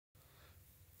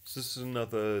So this is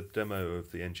another demo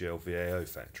of the NGL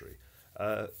VAOFactory.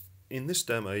 In this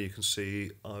demo you can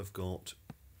see I've got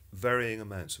varying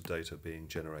amounts of data being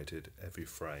generated every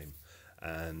frame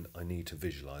and I need to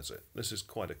visualize it. This is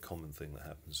quite a common thing that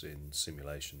happens in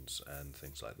simulations and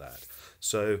things like that.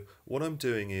 So what I'm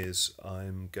doing is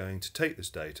I'm going to take this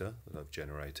data that I've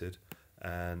generated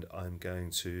and I'm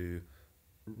going to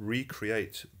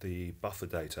recreate the buffer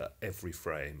data every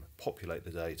frame, populate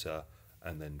the data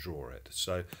and then draw it.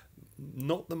 So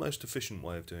not the most efficient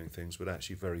way of doing things, but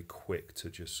actually very quick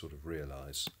to just sort of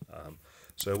realize.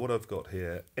 So what I've got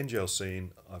here, NGL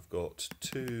scene, I've got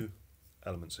two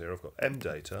elements here. I've got M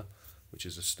data, which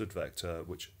is a stud vector,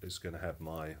 which is going to have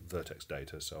my vertex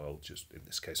data. So I'll just, in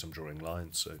this case, I'm drawing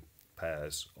lines, so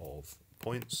pairs of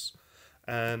points.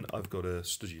 And I've got a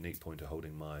stud unique pointer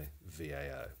holding my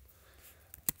VAO.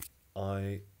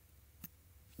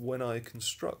 When I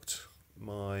construct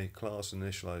my class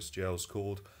initialized gels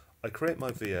called, I create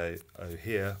my VAO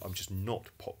here. I'm just not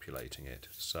populating it.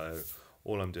 So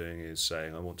all I'm doing is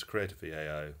saying I want to create a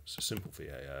VAO. It's a simple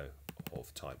VAO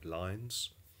of type lines.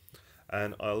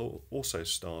 And I'll also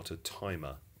start a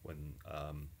timer when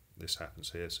this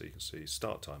happens here. So you can see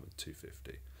start time at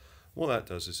 250. What that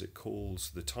does is it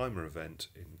calls the timer event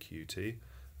in Qt,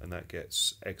 and that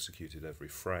gets executed every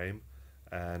frame.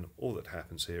 And all that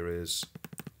happens here is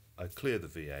I clear the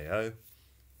VAO.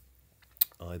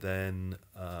 I then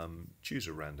choose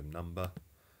a random number,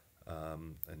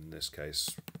 in this case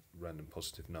random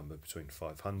positive number between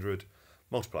 500,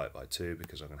 multiply it by 2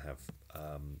 because I'm going to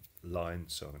have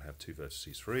lines, so I'm going to have 2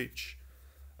 vertices for each.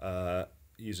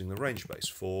 Using the range base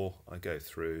 4, I go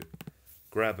through,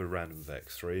 grab a random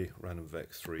vec3. Random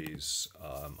vec3s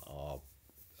are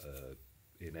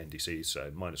in NDC, so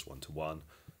 -1 to 1,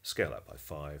 scale that by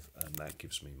 5, and that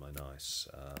gives me my nice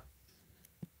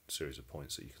series of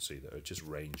points that you can see that are just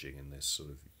ranging in this sort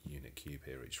of unit cube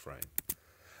here each frame.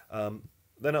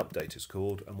 Then update is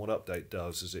called, and what update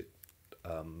does is it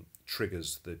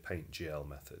triggers the paint GL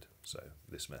method, so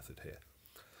this method here.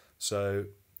 So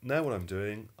now what I'm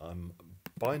doing, I'm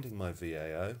binding my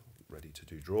VAO, ready to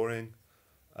do drawing,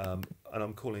 and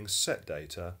I'm calling set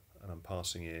data, and I'm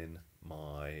passing in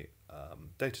my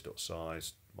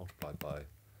data.size multiplied by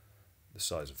the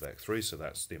size of vec3, so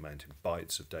that's the amount in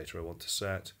bytes of data I want to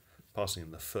set, passing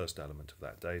in the first element of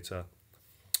that data.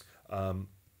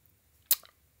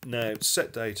 Now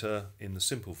set data in the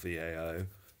simple VAO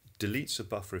deletes a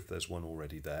buffer if there's one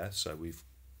already there, so we've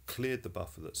cleared the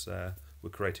buffer that's there, we're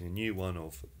creating a new one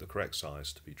of the correct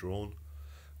size to be drawn.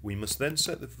 We must then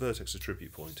set the vertex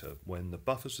attribute pointer. When the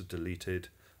buffers are deleted,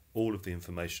 all of the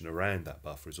information around that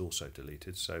buffer is also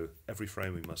deleted, so every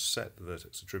frame we must set the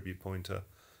vertex attribute pointer.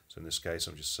 So in this case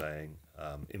I'm just saying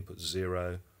input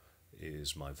 0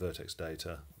 is my vertex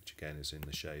data, which again is in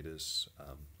the shaders.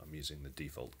 I'm using the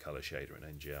default color shader in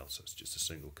NGL, so it's just a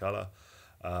single color.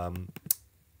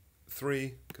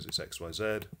 3, because it's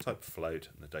XYZ, type float,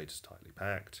 and the data is tightly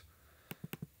packed.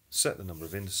 Set the number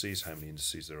of indices, how many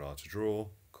indices there are to draw,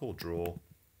 call draw,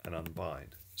 and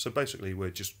unbind. So basically we're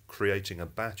just creating a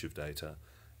batch of data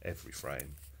every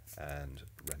frame and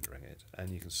rendering it. And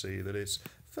you can see that it's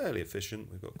fairly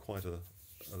efficient. We've got quite a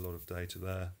lot of data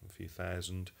there, a few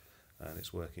thousand, and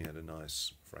it's working at a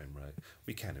nice frame rate.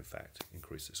 We can in fact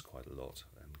increase this quite a lot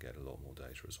and get a lot more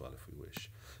data as well if we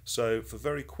wish. So for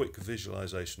very quick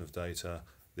visualization of data,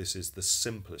 this is the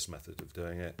simplest method of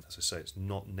doing it. As I say, it's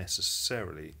not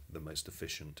necessarily the most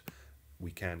efficient.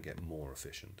 We can get more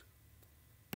efficient.